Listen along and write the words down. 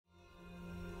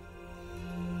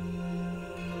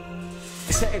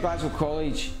City Glasgow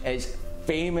College is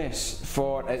famous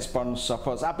for its Burns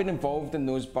suppers. I've been involved in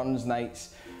those Burns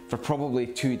nights for probably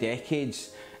 2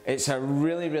 decades. It's a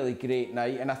really great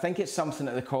night, and I think it's something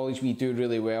at the college we do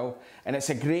really well, and it's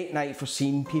a great night for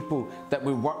seeing people that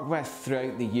we work with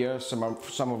throughout the year, some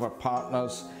of our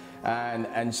partners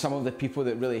and some of the people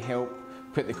that really help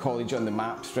put the college on the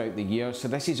map throughout the year. So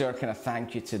this is our kind of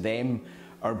thank you to them,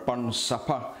 our Burns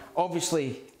supper.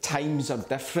 Obviously times are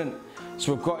different,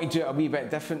 so we've got to do it a wee bit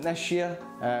different this year,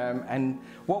 and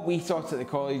what we thought at the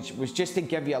college was just to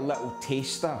give you a little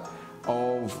taster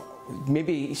of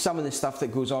maybe some of the stuff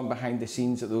that goes on behind the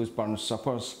scenes at those Burns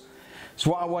suppers. So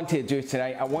what I wanted to do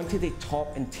tonight, I wanted to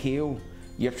top and tail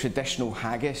your traditional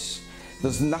haggis.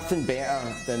 There's nothing better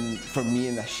than for me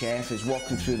and the chef is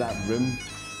walking through that room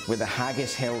with the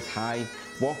haggis held high,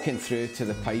 walking through to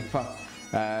the piper.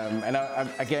 And I'm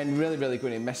again really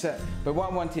going to miss it. But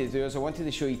what I wanted to do is I wanted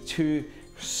to show you 2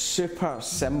 super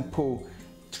simple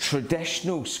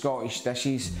traditional Scottish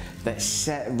dishes that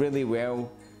sit really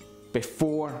well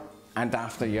before and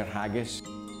after your haggis.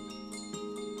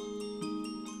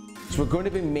 So we're going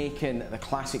to be making the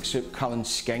classic soup Cullen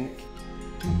skink.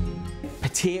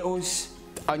 Potatoes,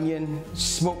 onion,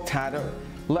 smoked haddock,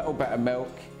 little bit of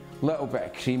milk, little bit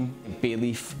of cream, bay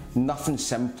leaf, nothing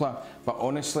simpler. But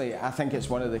honestly, I think it's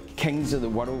one of the kings of the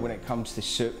world when it comes to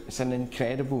soup. It's an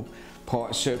incredible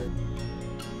pot of soup.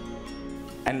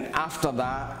 And after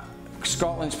that,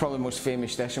 Scotland's probably the most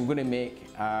famous dish. I'm going to make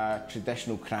a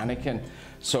traditional cranachan.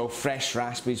 So fresh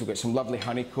raspberries, we've got some lovely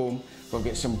honeycomb, we've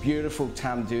got some beautiful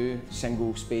tamdu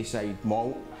single Speyside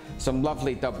malt, some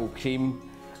lovely double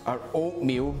cream, our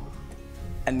oatmeal,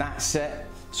 and that's it.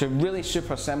 So really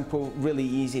super simple, really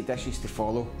easy dishes to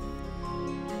follow.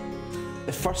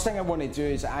 The first thing I want to do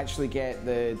is actually get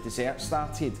the dessert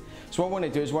started. So what I want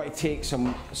to do is I want to take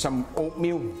some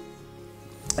oatmeal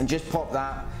and just pop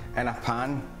that in a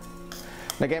pan.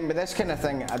 And again, with this kind of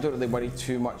thing, I don't really worry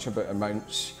too much about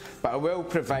amounts, but I will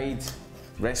provide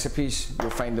recipes.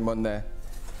 You'll find them on the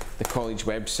college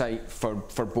website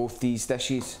for both these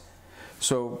dishes.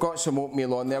 So got some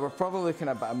oatmeal on there. We're probably looking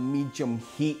at about a medium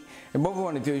heat. And what we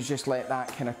want to do is just let that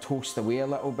kind of toast away a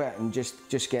little bit and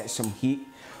just get some heat.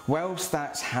 Whilst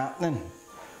that's happening,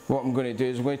 what I'm going to do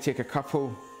is I'm going to take a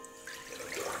couple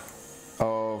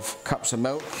of cups of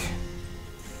milk.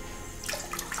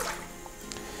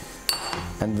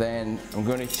 And then I'm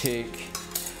going to take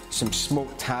some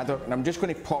smoked haddock, and I'm just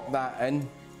going to pop that in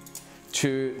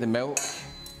to the milk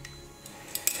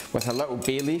with a little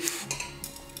bay leaf.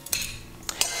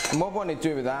 And what I want to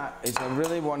do with that is I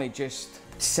really want to just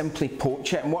simply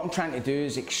poach it, and what I'm trying to do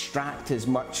is extract as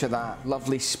much of that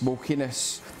lovely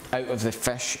smokiness out of the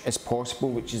fish as possible,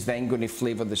 which is then going to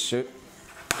flavour the soup.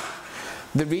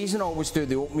 The reason I always do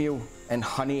the oatmeal and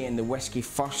honey and the whiskey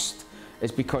first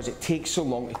is because it takes so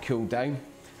long to cool down,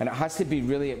 and it has to be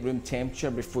really at room temperature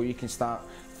before you can start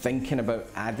thinking about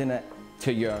adding it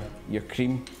to your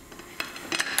cream.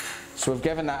 So we've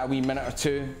given that a wee minute or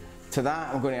two. To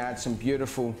that I'm going to add some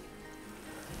beautiful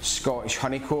Scottish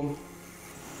honeycomb.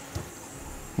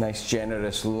 Nice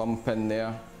generous lump in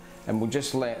there, and we'll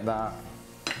just let that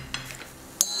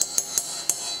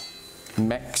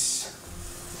mix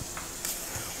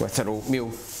with our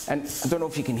oatmeal. And I don't know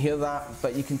if you can hear that,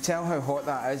 but you can tell how hot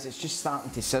that is. It's just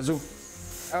starting to sizzle.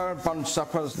 Our Burns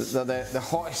suppers, they're the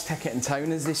hottest ticket in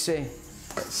town, as they say.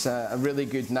 It's a really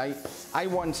good night. I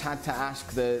once had to ask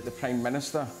the Prime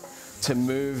Minister to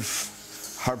move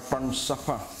her Burns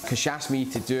supper, because she asked me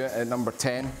to do it at number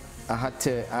 10. I had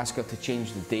to ask her to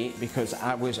change the date because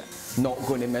I was not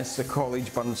going to miss the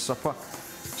college Burns supper.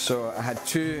 So I had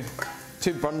two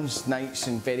Burns nights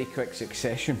in very quick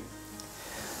succession.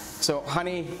 So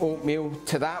honey, oatmeal,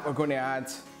 to that we're going to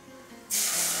add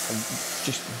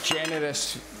just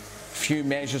generous few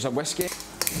measures of whiskey.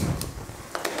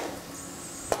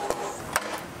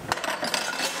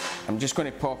 I'm just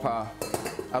going to pop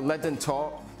a lid on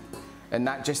top, and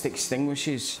that just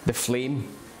extinguishes the flame.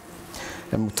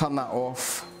 And we'll turn that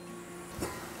off.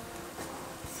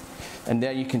 And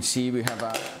there you can see we have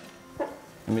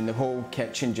the whole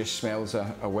kitchen just smells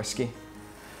of whiskey.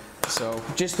 So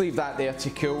just leave that there to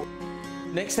cool.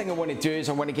 Next thing I want to do is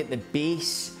I want to get the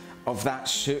base of that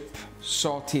soup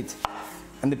sorted.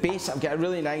 And the base, I've got a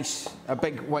really nice, a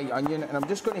big white onion, and I'm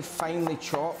just going to finely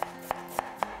chop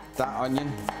that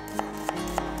onion.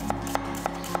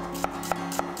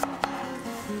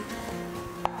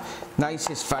 Nice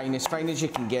as fine as you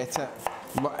can get it.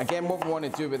 But again, what we want to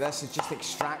do with this is just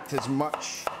extract as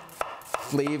much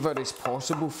flavour as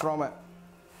possible from it.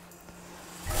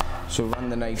 So run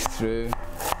the knife through.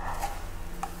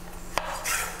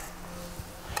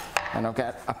 And I'll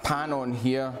get a pan on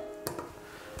here,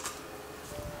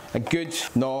 a good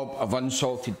knob of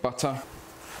unsalted butter,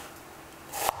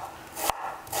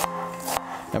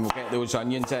 and we'll get those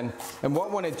onions in. And what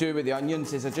I want to do with the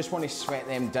onions is I just want to sweat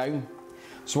them down.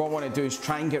 So what I want to do is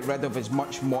try and get rid of as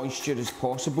much moisture as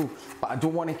possible, but I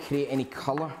don't want to create any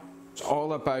colour. It's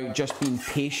all about just being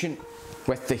patient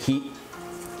with the heat.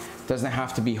 It doesn't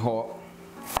have to be hot.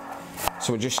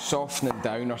 So we're just softening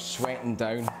down, or sweating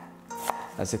down,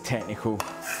 as the technical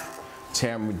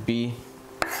term would be.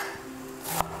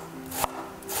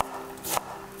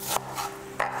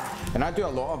 And I do a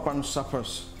lot of burn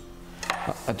suppers.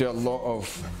 I do a lot of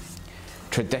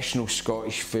traditional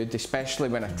Scottish food, especially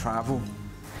when I travel.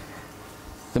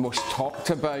 The most talked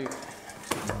about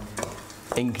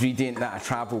ingredient that I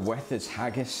travel with is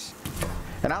haggis.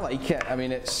 And I like it. I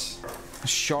mean, it's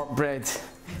shortbread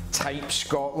type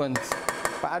Scotland,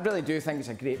 but I really do think it's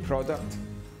a great product.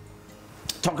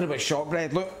 Talking about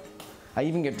shortbread, look, I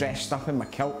even get dressed up in my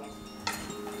kilt.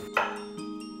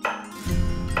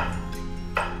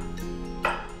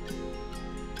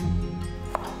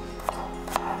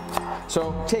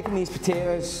 So taking these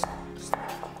potatoes,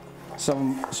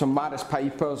 some Maris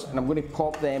Pipers, and I'm going to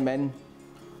pop them in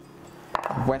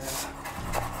with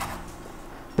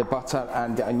the butter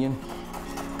and the onion.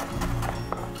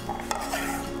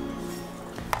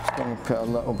 Just going to put a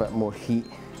little bit more heat.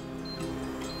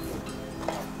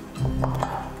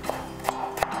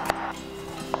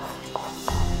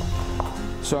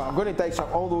 So I'm going to dice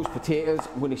up all those potatoes,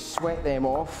 I'm going to sweat them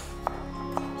off.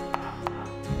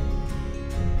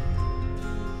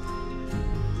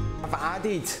 I've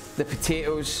added the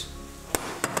potatoes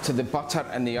to the butter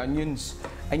and the onions,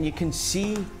 and you can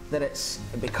see that it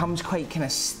becomes quite kind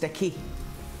of sticky.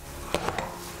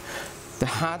 The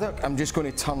haddock I'm just going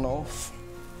to turn off,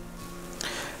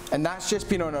 and that's just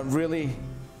been on a really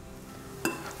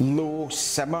low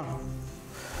simmer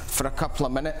for a couple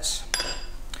of minutes.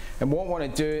 And what I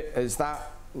want to do is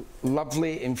that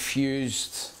lovely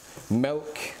infused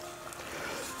milk,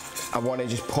 I want to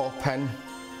just pop in.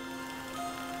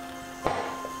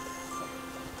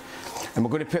 And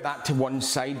we're going to put that to one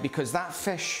side because that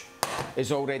fish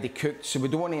is already cooked, so we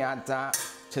don't want to add that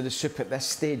to the soup at this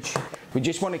stage. We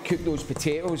just want to cook those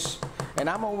potatoes. And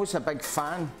I'm always a big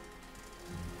fan.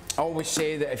 I always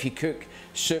say that if you cook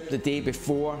soup the day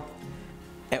before,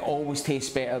 it always tastes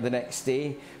better the next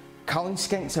day. Cullen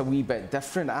skink's a wee bit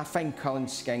different. I find cullen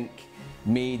skink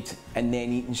made and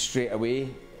then eaten straight away,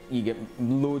 you get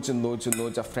loads and loads and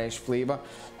loads of fresh flavour,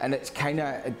 and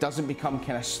it doesn't become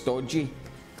kind of stodgy.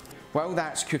 While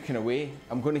that's cooking away,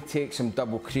 I'm going to take some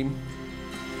double cream.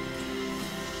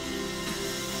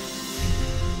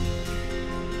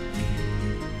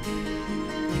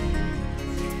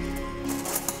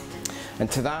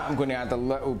 And to that I'm going to add a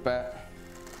little bit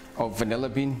of vanilla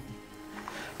bean.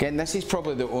 Again, this is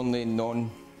probably the only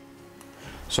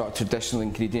sort of traditional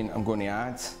ingredient I'm going to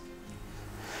add.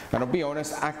 And I'll be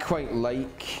honest, I quite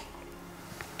like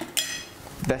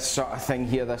this sort of thing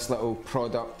here, this little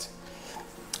product.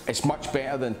 It's much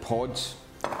better than pods,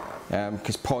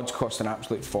 because pods cost an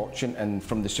absolute fortune, and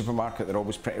from the supermarket they're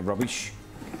always pretty rubbish.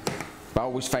 But I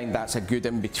always find that's a good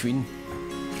in-between.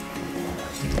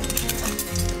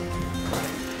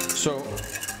 So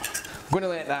I'm going to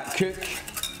let that cook,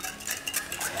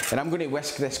 and I'm going to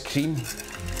whisk this cream.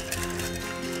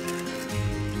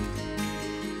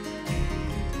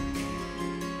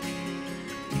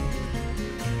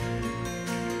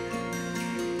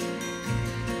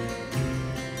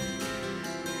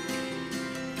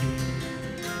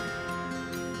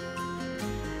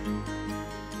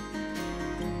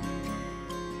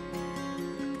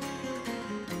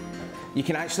 You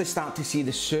can actually start to see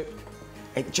the soup,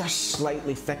 it just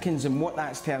slightly thickens, and what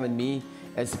that's telling me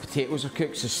is the potatoes are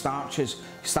cooked, so starch is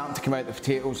starting to come out of the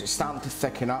potatoes, it's starting to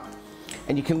thicken up.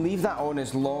 And you can leave that on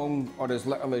as long or as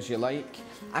little as you like.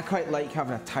 I quite like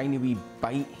having a tiny wee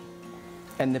bite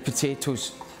in the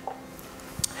potatoes.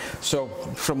 So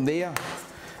from there,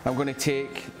 I'm going to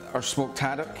take our smoked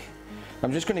haddock.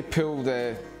 I'm just going to pull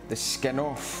the skin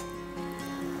off.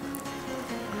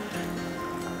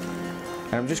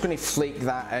 And I'm just going to flake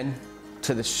that in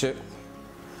to the soup.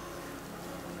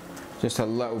 Just a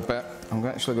little bit. I'm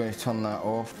actually going to turn that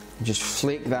off. Just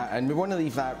flake that in. We want to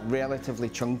leave that relatively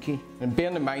chunky. And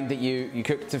bearing in mind that you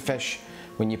cooked the fish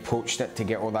when you poached it to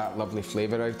get all that lovely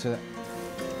flavour out of it.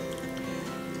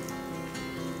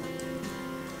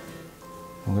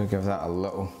 I'm going to give that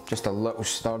just a little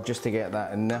stir just to get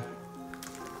that in there.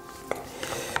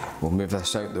 We'll move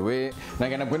this out the way. And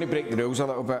again, I'm going to break the rules a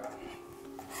little bit.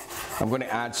 I'm going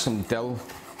to add some dill.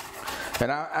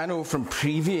 And I know from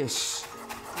previous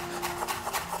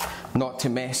not to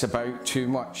mess about too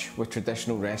much with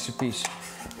traditional recipes,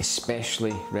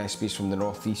 especially recipes from the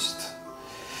northeast,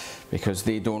 because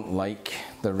they don't like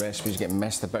their recipes getting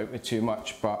messed about with too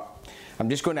much. But I'm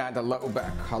just going to add a little bit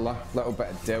of colour, a little bit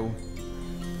of dill.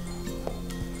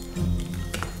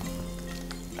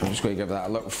 I'm just going to give that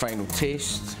a little final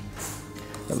taste.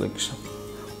 It looks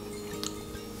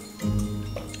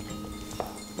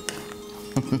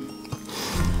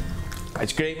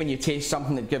it's great when you taste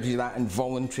something that gives you that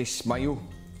involuntary smile.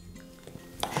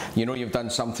 You know you've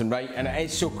done something right, and it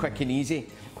is so quick and easy.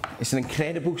 It's an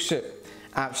incredible soup,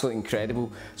 absolutely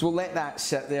incredible. So we'll let that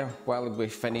sit there while we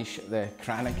finish the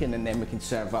Cranachan, and then we can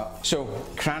serve up. So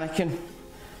Cranachan,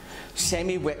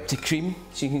 semi-whipped to cream,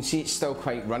 so you can see it's still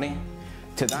quite runny.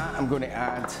 To that I'm going to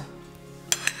add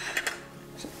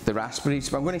the raspberries,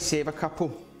 but I'm going to save a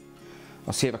couple.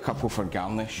 I'll save a couple for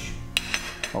garnish,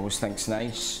 always thinks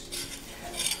nice.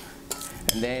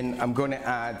 And then I'm going to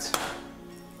add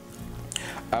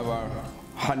our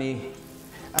honey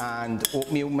and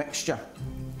oatmeal mixture.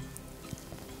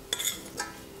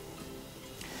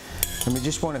 And we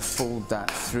just want to fold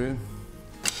that through.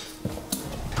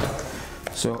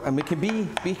 So, and we can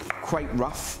be quite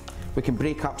rough. We can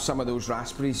break up some of those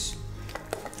raspberries,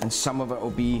 and some of it will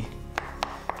be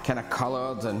kind of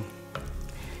coloured, and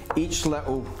each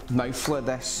little mouthful of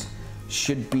this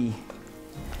should be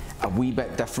a wee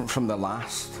bit different from the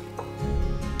last.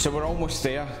 So we're almost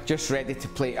there, just ready to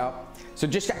plate up. So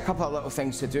just got a couple of little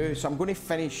things to do. So I'm going to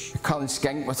finish the Cullen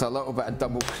skink with a little bit of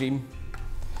double cream.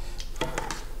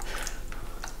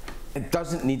 It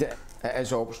doesn't need it, it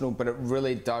is optional, but it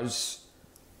really does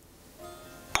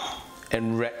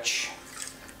enrich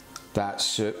that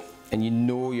soup, and you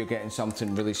know you're getting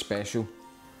something really special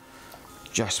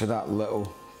just with that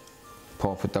little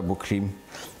pop of double cream.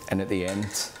 And at the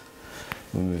end,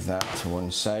 we'll move that to one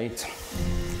side,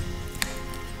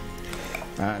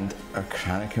 and our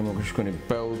Cranachan, we're just going to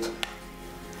build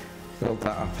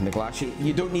that up in the glass.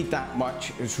 You don't need that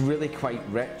much, it's really quite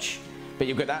rich, but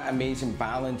you've got that amazing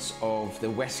balance of the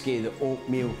whiskey, the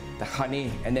oatmeal, the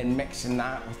honey, and then mixing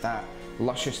that with that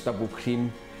luscious double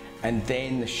cream, and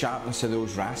then the sharpness of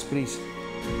those raspberries.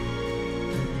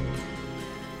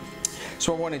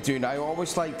 So what I want to do now, I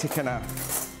always like to kind of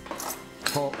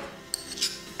pop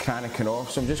Cranachan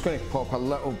off, so I'm just going to pop a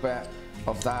little bit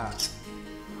of that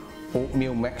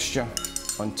oatmeal mixture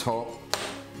on top.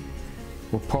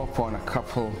 We'll pop on a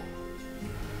couple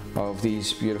of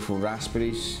these beautiful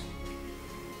raspberries,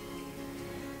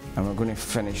 and we're going to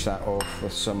finish that off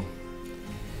with some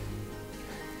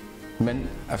mint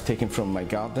I've taken from my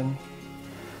garden.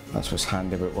 That's what's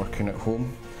handy about working at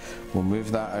home. We'll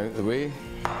move that out of the way.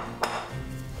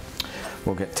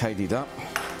 We'll get tidied up.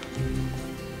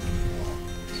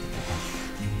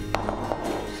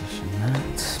 Position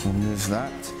that, we'll move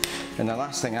that. And the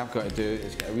last thing I've got to do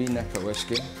is get a wee nip of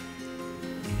whiskey.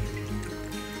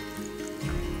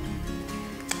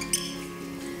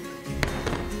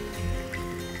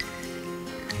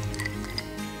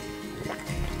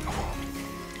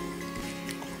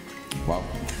 Wow.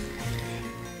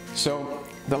 So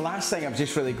the last thing I've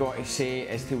just really got to say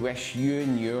is to wish you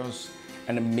and yours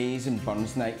an amazing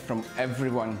Burns night from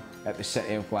everyone at the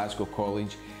City of Glasgow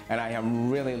College, and I am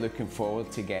really looking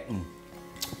forward to getting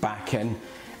back in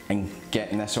and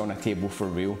getting this on a table for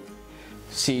real.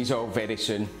 See you all very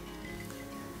soon.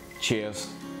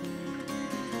 Cheers.